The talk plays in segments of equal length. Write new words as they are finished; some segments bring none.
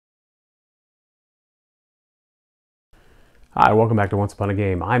Hi, welcome back to Once Upon a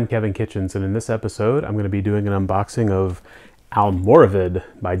Game. I'm Kevin Kitchens, and in this episode, I'm going to be doing an unboxing of Almoravid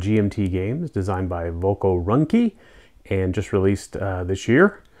by GMT Games, designed by Volko Runke, and just released this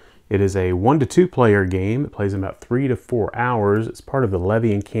year. It is a 1 to 2 player game. It plays in about 3 to 4 hours. It's part of the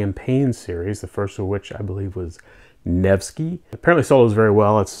Levy and Campaign series, the first of which I believe was Nevsky. Apparently sold very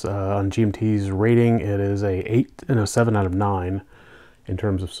well. It's on GMT's rating. It is a 7 out of 9 in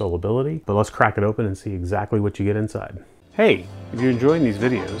terms of soldability. But let's crack it open and see exactly what you get inside. Hey, if you're enjoying these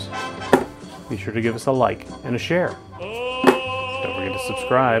videos, be sure to give us a like and a share. Don't forget to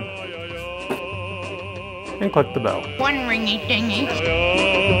subscribe and click the bell. One ringy dingy.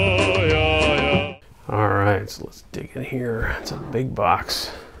 All right, so let's dig in here. It's a big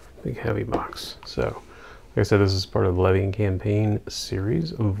box, big heavy box. So, like I said, this is part of the Levy and Campaign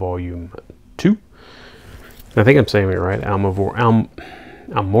series of Volume 2. And I think I'm saying it right.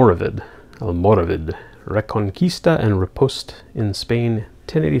 Almoravid. Reconquista and Riposte in Spain,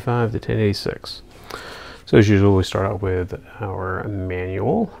 1085 to 1086. So as usual, we start out with our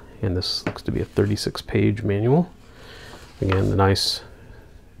manual, and this looks to be a 36-page manual. Again, the nice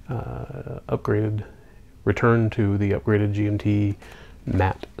upgraded, return to the upgraded GMT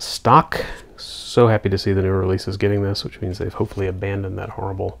matte stock. So happy to see the new releases getting this, which means they've hopefully abandoned that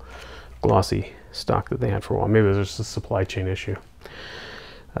horrible glossy stock that they had for a while. Maybe it was just a supply chain issue.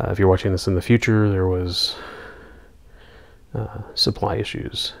 If you're watching this in the future, there was supply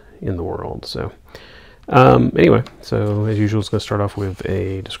issues in the world. So anyway, so as usual, it's going to start off with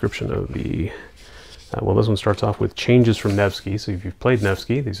a description of the, well, this one starts off with changes from Nevsky. So if you've played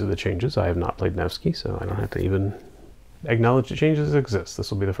Nevsky, these are the changes. I have not played Nevsky, so I don't have to even acknowledge that changes exist.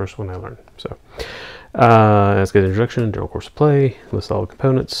 This will be the first one I learn. So let's get an introduction, general course of play, lists all the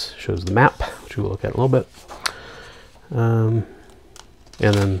components, shows the map, which we'll look at in a little bit.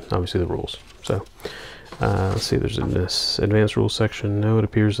 And then obviously the rules. So let's see, there's in this advanced rules section. No, it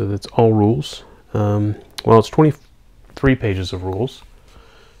appears that it's all rules. Well, it's 23 pages of rules.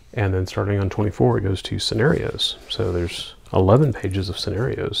 And then starting on 24, it goes to scenarios. So there's 11 pages of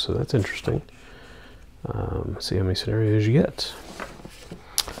scenarios. So that's interesting. Let's see how many scenarios you get.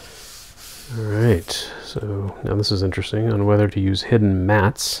 All right. So now this is interesting on whether to use hidden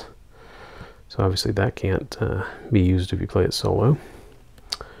mats. So obviously that can't be used if you play it solo.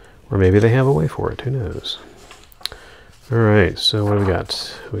 Or maybe they have a way for it, who knows. All right, so what do we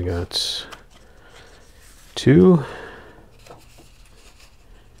got? We got 2.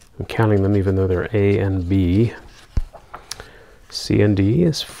 I'm counting them even though they're A and B. C and D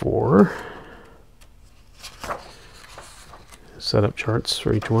is 4. Setup charts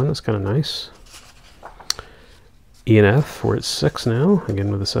for each one, that's kind of nice. E and F, we're at 6 now,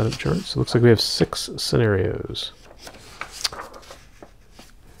 again with the setup charts. It looks like we have 6 scenarios.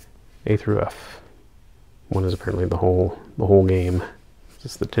 A through F. One is apparently the whole game.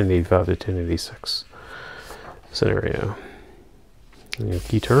 It's the 1085 to 1086 scenario. And you have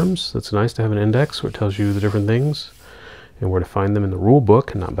key terms. That's nice to have an index where it tells you the different things and where to find them in the rule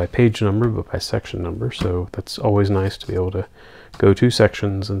book, and not by page number but by section number. So that's always nice to be able to go to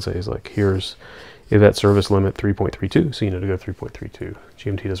sections and say, like, here's event service limit 3.32, so you know to go 3.32.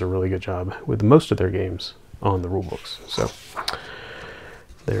 GMT does a really good job with most of their games on the rule books. So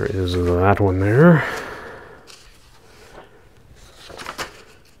there is that one there.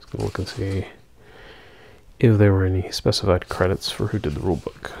 Let's go look and see if there were any specified credits for who did the rule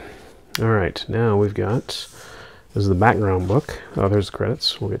book. All right, now we've got, this is the background book. Oh, there's the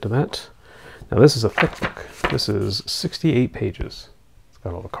credits. We'll get to that. Now this is a thick book. This is 68 pages. It's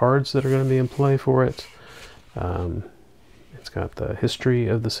got all the cards that are going to be in play for it. It's got the history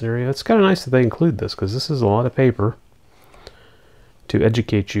of the scenario. It's kind of nice that they include this because this is a lot of paper to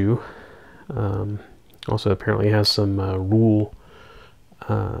educate you. Also apparently has some rule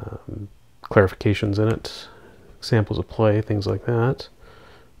clarifications in it, examples of play, things like that.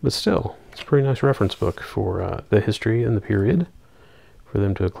 But still, it's a pretty nice reference book for the history and the period, for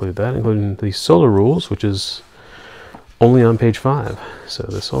them to include that, including the solo rules, which is only on page 5. So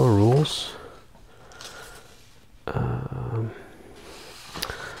the solo rules.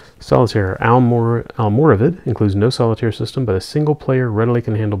 Solitaire. Almoravid includes no solitaire system, but a single player readily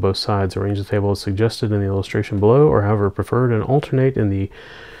can handle both sides. Arrange the table as suggested in the illustration below, or however preferred, and alternate in the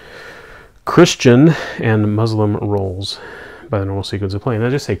Christian and Muslim roles by the normal sequence of play. And I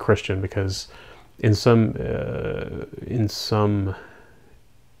just say Christian because in some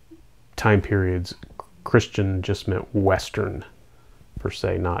time periods, Christian just meant Western per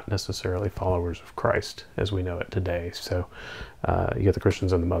se, not necessarily followers of Christ as we know it today. So you get the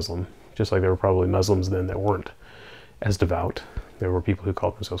Christians and the Muslim, just like there were probably Muslims then that weren't as devout. There were people who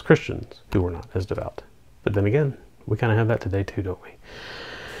called themselves Christians who were not as devout. But then again, we kind of have that today too, don't we?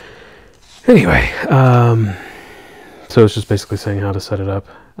 Anyway, so it's just basically saying how to set it up.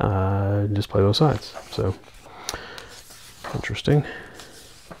 Just play both sides. So, interesting.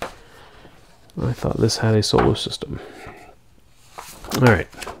 I thought this had a solo system. All right,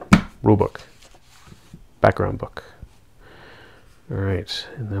 rule book, background book. All right,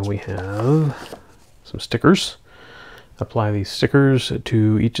 and then we have some stickers. Apply these stickers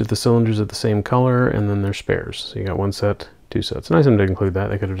to each of the cylinders of the same color, and then their spares. So you got one set, two sets. Nice of them to include that.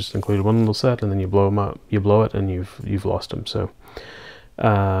 They could have just included one little set, and then you blow them up. You blow it, and you've lost them. So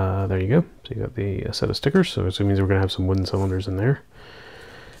there you go. So you got the set of stickers. So it means we're going to have some wooden cylinders in there.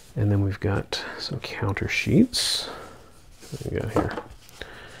 And then we've got some counter sheets. What do we got here?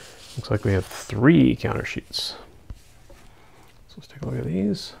 Looks like we have 3 counter sheets. So let's take a look at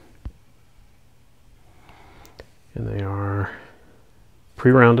these. And they are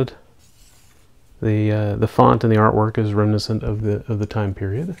pre-rounded. The font and the artwork is reminiscent of the time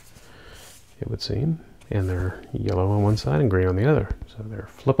period, it would seem. And they're yellow on one side and green on the other. So they're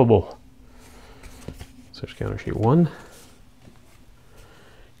flippable. So there's counter sheet 1.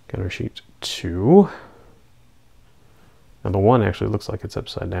 Counter sheet 2. Now the 1 actually looks like it's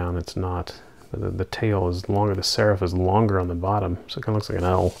upside down. It's not. The tail is longer. The serif is longer on the bottom, so it kind of looks like an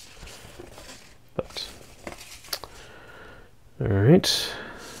L. But all right,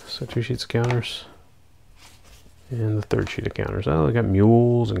 so 2 sheets of counters, and the 3rd sheet of counters. Oh, we got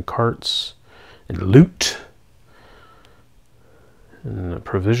mules and carts and loot and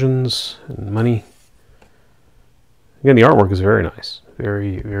provisions and money. Again, the artwork is very nice,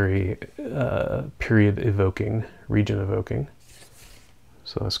 very, very period evoking, region evoking.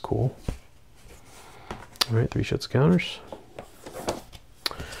 So that's cool. All right, 3 sheets of counters,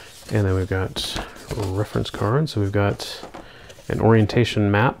 and then we've got reference cards. So we've got an orientation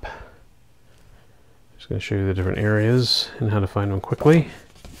map. Just going to show you the different areas and how to find them quickly.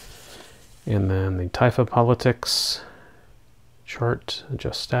 And then the Taifa politics chart,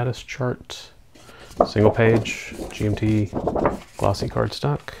 adjust status chart, single page, GMT glossy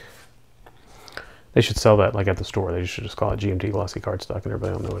cardstock. They should sell that like at the store. They should just call it GMT glossy cardstock and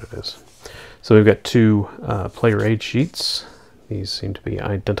everybody will know what it is. So we've got 2 player aid sheets. These seem to be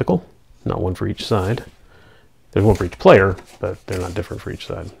identical, not one for each side. There's one for each player, but they're not different for each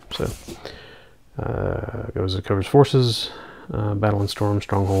side. So it covers forces, battle and storm,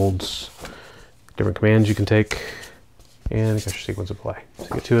 strongholds, different commands you can take, and it got your sequence of play. So you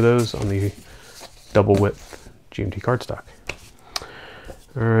get 2 of those on the double width GMT cardstock.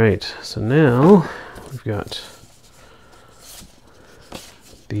 All right, so now we've got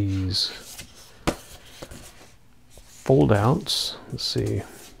these fold outs. Let's see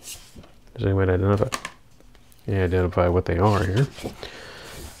if there's any way to identify what they are here.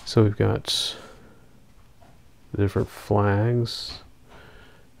 So we've got the different flags.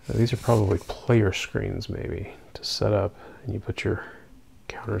 These are probably player screens maybe to set up, and you put your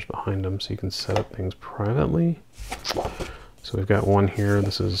counters behind them so you can set up things privately. So we've got one here.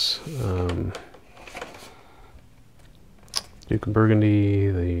 This is Duke of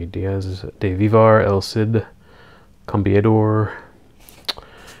Burgundy, the Diaz de Vivar, El Cid, Cambiador,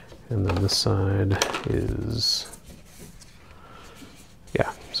 and then this side is,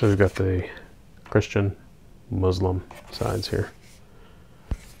 yeah, so we've got the Christian, Muslim sides here,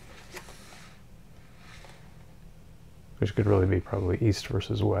 which could really be probably east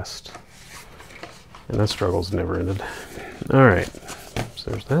versus west, and that struggle's never ended. All right,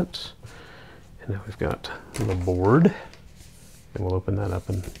 so there's that, and now we've got the board, and we'll open that up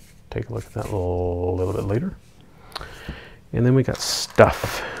and take a look at that a little bit later. And then we got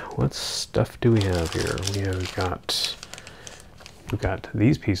stuff. What stuff do we have here? We've got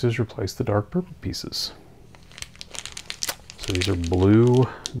these pieces replace the dark purple pieces. So these are blue,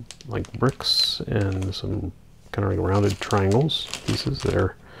 like bricks, and some kind of like rounded triangles pieces that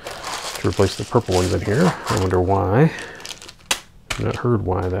are to replace the purple ones in here. I wonder why. I've not heard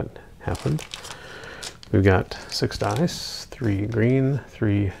why that happened. We've got 6 dice, 3 green,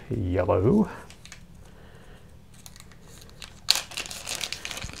 3 yellow.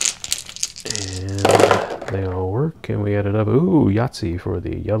 And they all work, and we added up. Ooh, Yahtzee for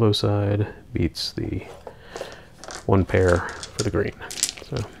the yellow side beats the 1 pair for the green.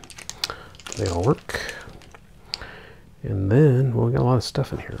 So they all work. And then, well, we got a lot of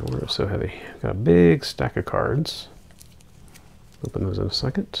stuff in here. We're so heavy. Got a big stack of cards. Open those in a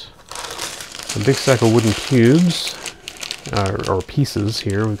second. A big stack of wooden cubes, or pieces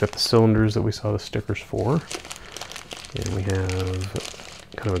here. We've got the cylinders that we saw the stickers for. And we have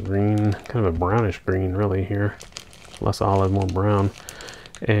kind of a green, kind of a brownish green really here. Less olive, more brown.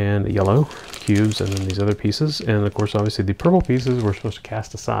 and yellow cubes, and then these other pieces. And of course, obviously the purple pieces we're supposed to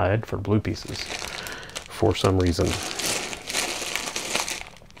cast aside for blue pieces for some reason.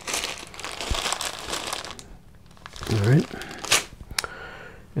 All right.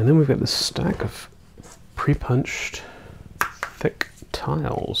 And then we've got this stack of pre-punched thick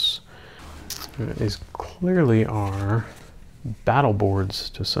tiles. These clearly are battle boards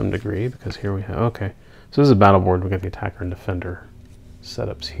to some degree, because here we have, okay, so this is a battle board. We've got the attacker and defender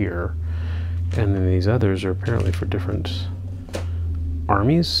setups here. And then these others are apparently for different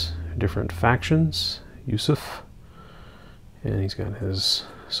armies, different factions. Yusuf, and he's got his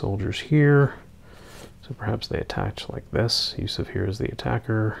soldiers here. So perhaps they attach like this. Yusuf here is the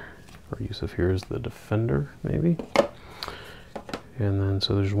attacker, or Yusuf here is the defender, maybe. And then,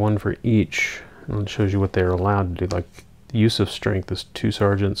 so there's one for each, and it shows you what they're allowed to do. Like, Yusuf's strength is 2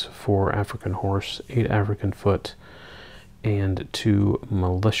 sergeants, 4 African horse, 8 African foot, and 2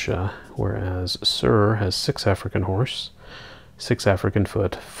 militia, whereas Sir has 6 African horse, 6 African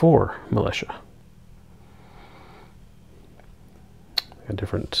foot, 4 militia. I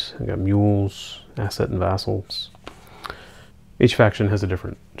got mules, asset and vassals. Each faction has a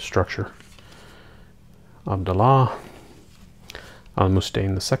different structure. Abdallah,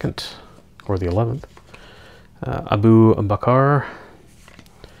 Al-Mustain II, or the 11th, Abu Bakr,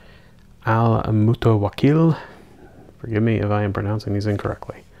 Al-Mutawakil. Forgive me if I am pronouncing these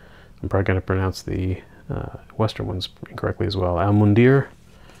incorrectly. I'm probably going to pronounce the Western ones incorrectly as well. Al-Mundir,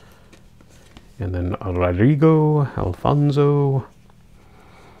 and then Rodrigo, Alfonso.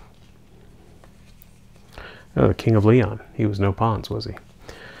 Oh, the King of Leon. He was no pawns, was he?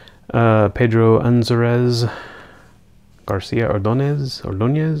 Pedro Anzarez, Garcia Ordonez,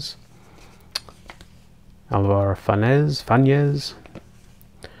 Alvar Fanez,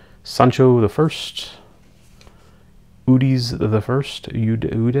 Sancho the First, Udis the First,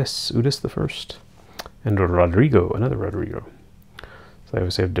 Udis the First, and Rodrigo, another Rodrigo. So they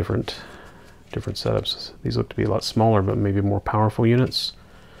obviously have different setups. These look to be a lot smaller, but maybe more powerful units.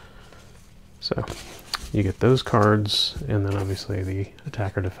 So you get those cards, and then obviously the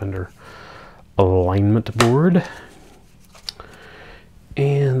attacker-defender alignment board.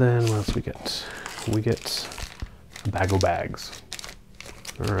 And then what else we get? We get a bag of bags.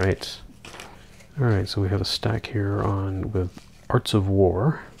 All right. All right, so we have a stack here with Arts of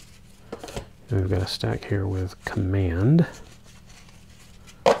War. And we've got a stack here with Command.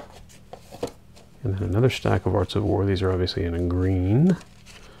 And then another stack of Arts of War. These are obviously in a green.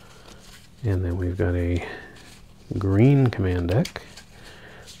 And then we've got a green command deck,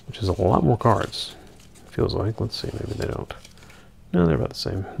 which is a lot more cards, feels like. Let's see, maybe they don't. No, they're about the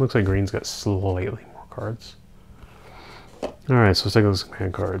same. Looks like green's got slightly more cards. Alright, so let's take a look at some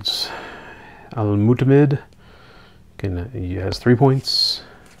command cards. Al-Mutamid, he has 3 points,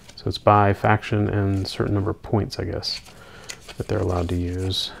 so it's by faction and a certain number of points, I guess, that they're allowed to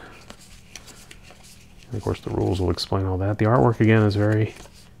use. And of course the rules will explain all that. The artwork, again, is very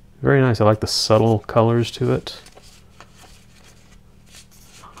nice. I like the subtle colors to it.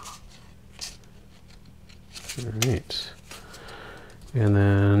 All right. And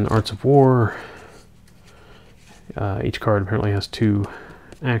then Arts of War. Each card apparently has 2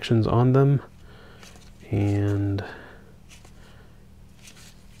 actions on them. And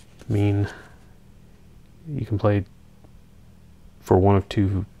you can play for one of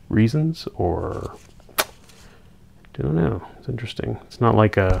 2 reasons, or I don't know. It's interesting. It's not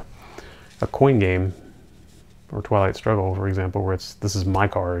like a coin game or Twilight Struggle, for example, where this is my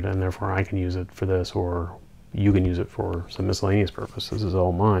card and therefore I can use it for this, or you can use it for some miscellaneous purpose. This is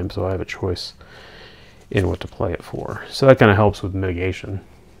all mine, so I have a choice in what to play it for. So that kind of helps with mitigation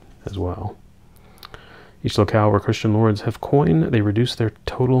as well. Each locale where Christian lords have coin, they reduce their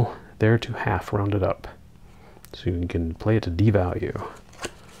total there to half, rounded up. So you can play it to devalue.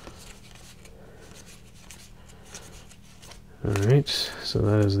 Alright, so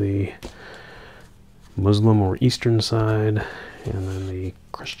that is the Muslim or Eastern side, and then the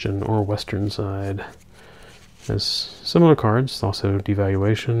Christian or Western side has similar cards. Also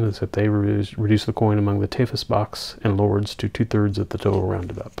devaluation is that they reduce the coin among the Tefus box and lords to 2/3 of the total,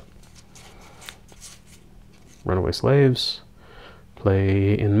 rounded up. Runaway slaves.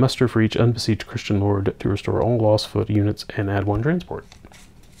 Play in muster for each unbesieged Christian lord to restore all lost foot units and add 1 transport.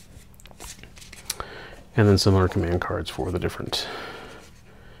 And then similar command cards for the different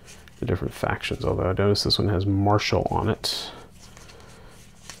factions, although I notice this one has Marshal on it.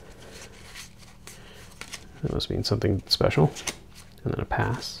 That must mean something special. And then a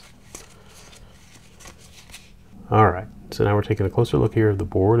pass. Alright, so now we're taking a closer look here of the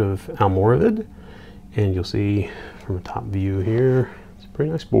board of Almoravid. And you'll see from a top view here, it's very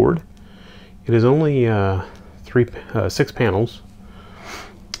nice board. It is only 6 panels,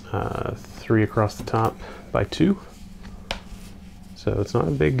 3 across the top by 2. So it's not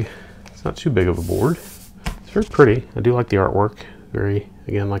too big of a board. It's very pretty. I do like the artwork. Very,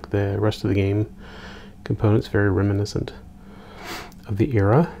 again, like the rest of the game components, very reminiscent of the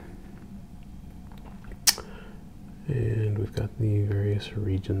era. And we've got the various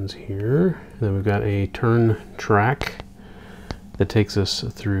regions here. And then we've got a turn track that takes us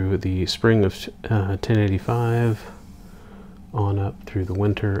through the spring of 1085, on up through the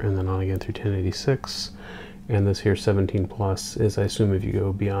winter, and then on again through 1086. And this here 17 plus is, I assume, if you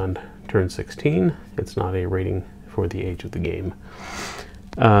go beyond turn 16. It's not a rating for the age of the game.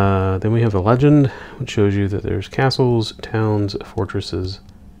 Then we have the legend, which shows you that there's castles, towns, fortresses,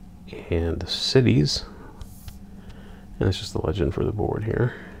 and cities. And it's just the legend for the board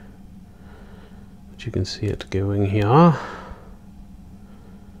here. But you can see it going here.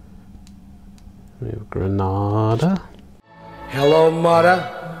 We have Granada. Hello, mother.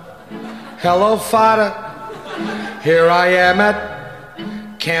 Hello, father. Here I am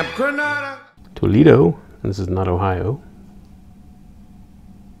at Camp Granada. Toledo. This is not Ohio.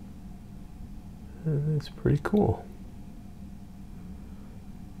 It's pretty cool.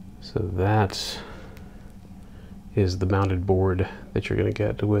 So that is the mounted board that you're going to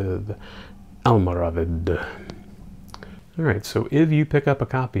get with Almoravid. Alright, so if you pick up a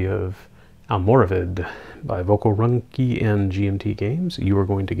copy of Almoravid by Vocal Runke and GMT Games, you are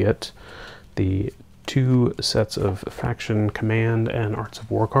going to get the 2 sets of Faction Command and Arts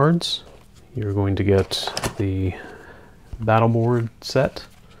of War cards. You're going to get the battle board set,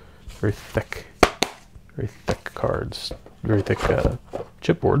 very thick cards, very thick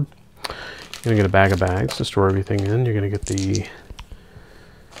chipboard. You're going to get a bag of bags to store everything in. You're going to get the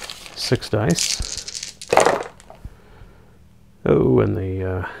 6 dice. Oh, and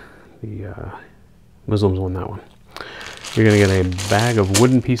the Muslims won that one. You're going to get a bag of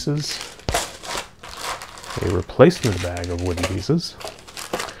wooden pieces, a replacement bag of wooden pieces.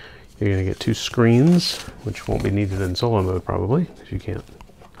 You're going to get 2 screens, which won't be needed in solo mode probably, because you can't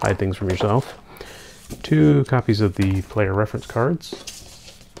hide things from yourself. 2 copies of the player reference cards.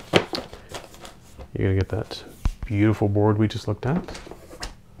 You're going to get that beautiful board we just looked at,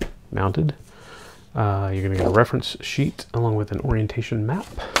 mounted. You're going to get a reference sheet along with an orientation map.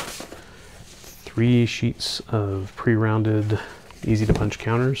 3 sheets of pre-rounded, easy-to-punch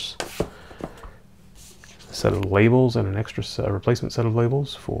counters. A set of labels and an extra replacement set of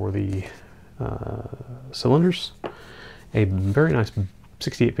labels for the cylinders. A very nice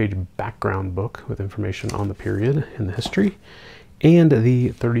 68-page background book with information on the period and the history. And the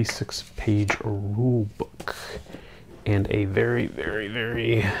 36-page rule book. And a very, very,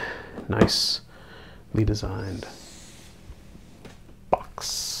 very nicely designed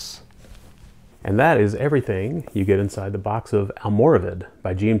box. And that is everything you get inside the box of Almoravid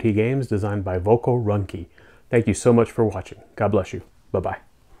by GMT Games, designed by Vocal Runke. Thank you so much for watching. God bless you. Bye-bye.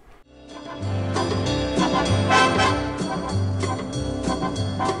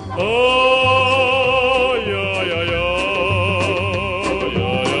 Oh!